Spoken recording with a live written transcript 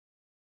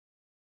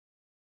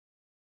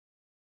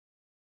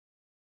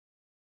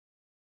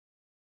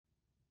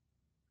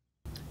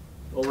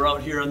Well, we're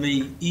out here on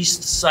the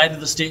east side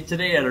of the state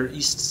today at our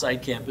east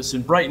side campus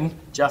in Brighton.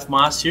 Jeff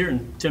Moss here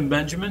and Tim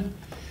Benjamin.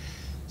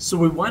 So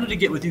we wanted to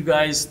get with you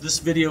guys. This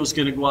video is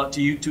going to go out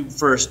to YouTube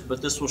first,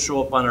 but this will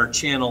show up on our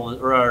channel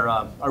or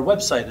our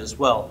website as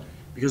well,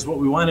 because what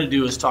we want to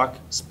do is talk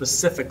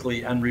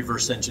specifically on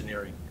reverse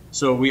engineering.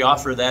 So we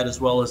offer that as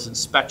well as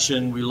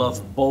inspection. We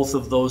love both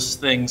of those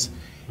things.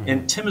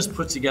 And Tim has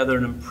put together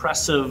an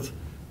impressive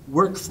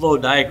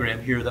workflow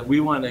diagram here that we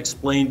want to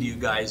explain to you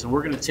guys. And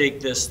we're going to take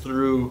this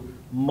through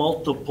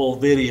multiple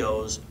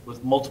videos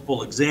with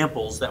multiple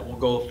examples that will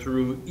go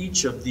through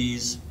each of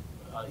these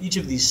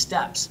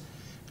steps,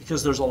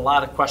 because there's a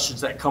lot of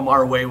questions that come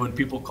our way when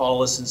people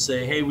call us and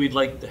say, hey, we'd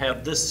like to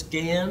have this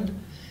scanned.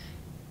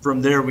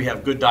 From there we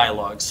have good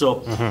dialogue.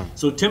 So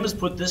so Tim has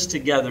put this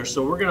together,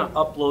 so we're going to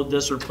upload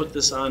this or put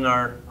this on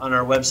our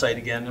website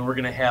again, and we're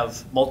going to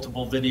have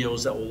multiple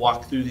videos that will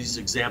walk through these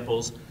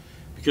examples,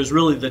 because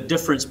really the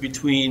difference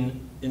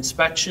between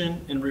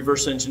inspection and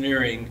reverse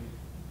engineering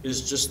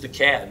is just the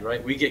CAD,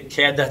 right? We get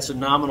CAD that's a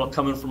nominal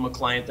coming from a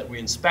client that we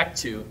inspect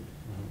to,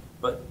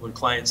 but when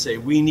clients say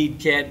we need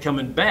CAD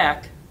coming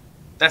back,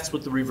 that's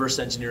what the reverse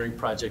engineering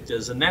project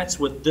is, and that's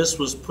what this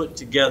was put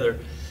together.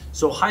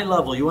 So high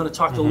level, you want to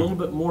talk a little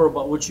bit more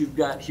about what you've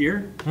got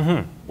here?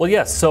 Well,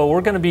 yes, so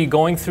we're going to be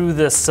going through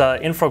this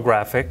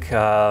infographic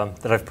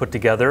that I've put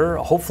together.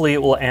 Hopefully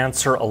it will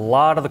answer a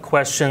lot of the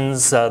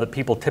questions that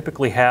people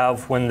typically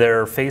have when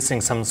they're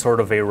facing some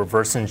sort of a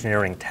reverse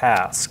engineering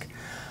task.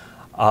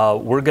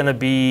 We're going to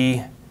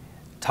be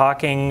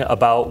talking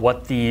about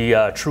what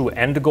the true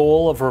end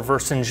goal of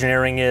reverse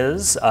engineering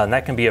is, and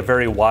that can be a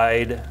very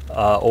wide,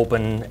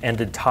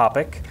 open-ended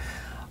topic.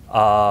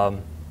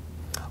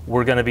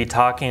 We're going to be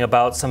talking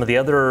about some of the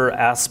other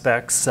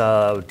aspects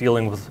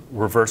dealing with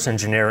reverse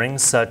engineering,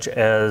 such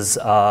as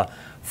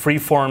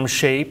freeform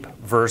shape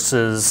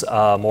versus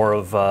more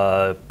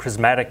of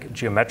prismatic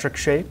geometric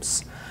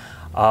shapes.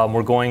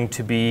 We're going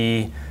to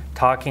be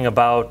talking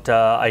about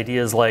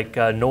ideas like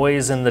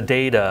noise in the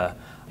data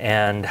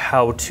and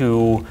how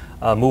to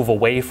move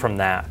away from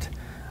that.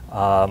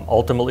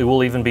 Ultimately,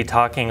 we'll even be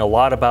talking a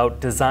lot about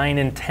design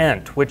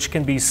intent, which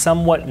can be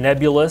somewhat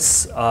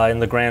nebulous in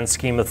the grand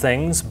scheme of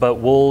things, but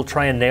we'll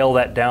try and nail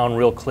that down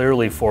real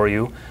clearly for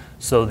you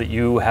so that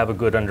you have a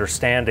good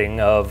understanding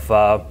of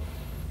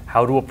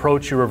how to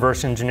approach your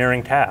reverse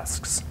engineering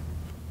tasks.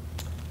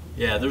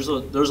 Yeah, there's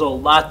a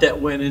lot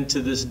that went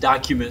into this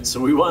document, so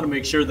we want to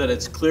make sure that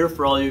it's clear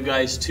for all you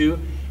guys too,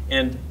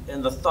 and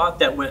the thought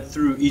that went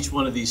through each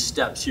one of these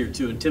steps here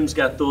too. And Tim's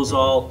got those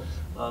all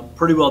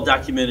pretty well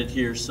documented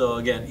here. So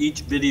again,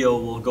 each video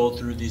will go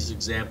through these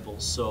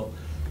examples. So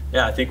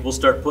yeah, I think we'll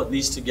start putting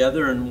these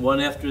together, and one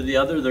after the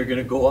other they're going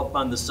to go up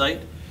on the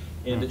site,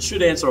 and it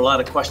should answer a lot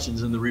of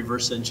questions in the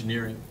reverse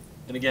engineering.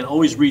 And again,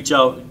 always reach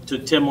out to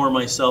Tim or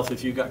myself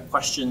if you've got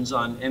questions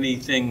on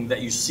anything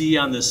that you see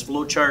on this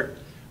flow chart,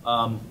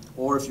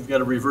 or if you've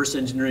got a reverse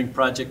engineering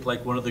project.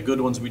 Like one of the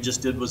good ones we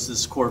just did was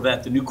this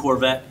Corvette, the new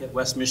Corvette at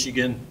West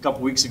Michigan a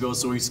couple weeks ago,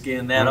 so we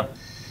scanned that up.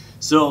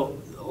 So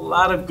a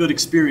lot of good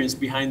experience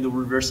behind the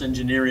reverse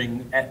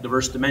engineering at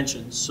diverse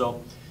dimensions.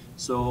 So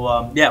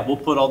yeah, we'll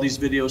put all these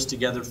videos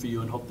together for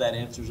you and hope that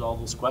answers all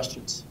those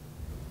questions.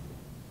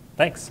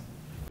 Thanks.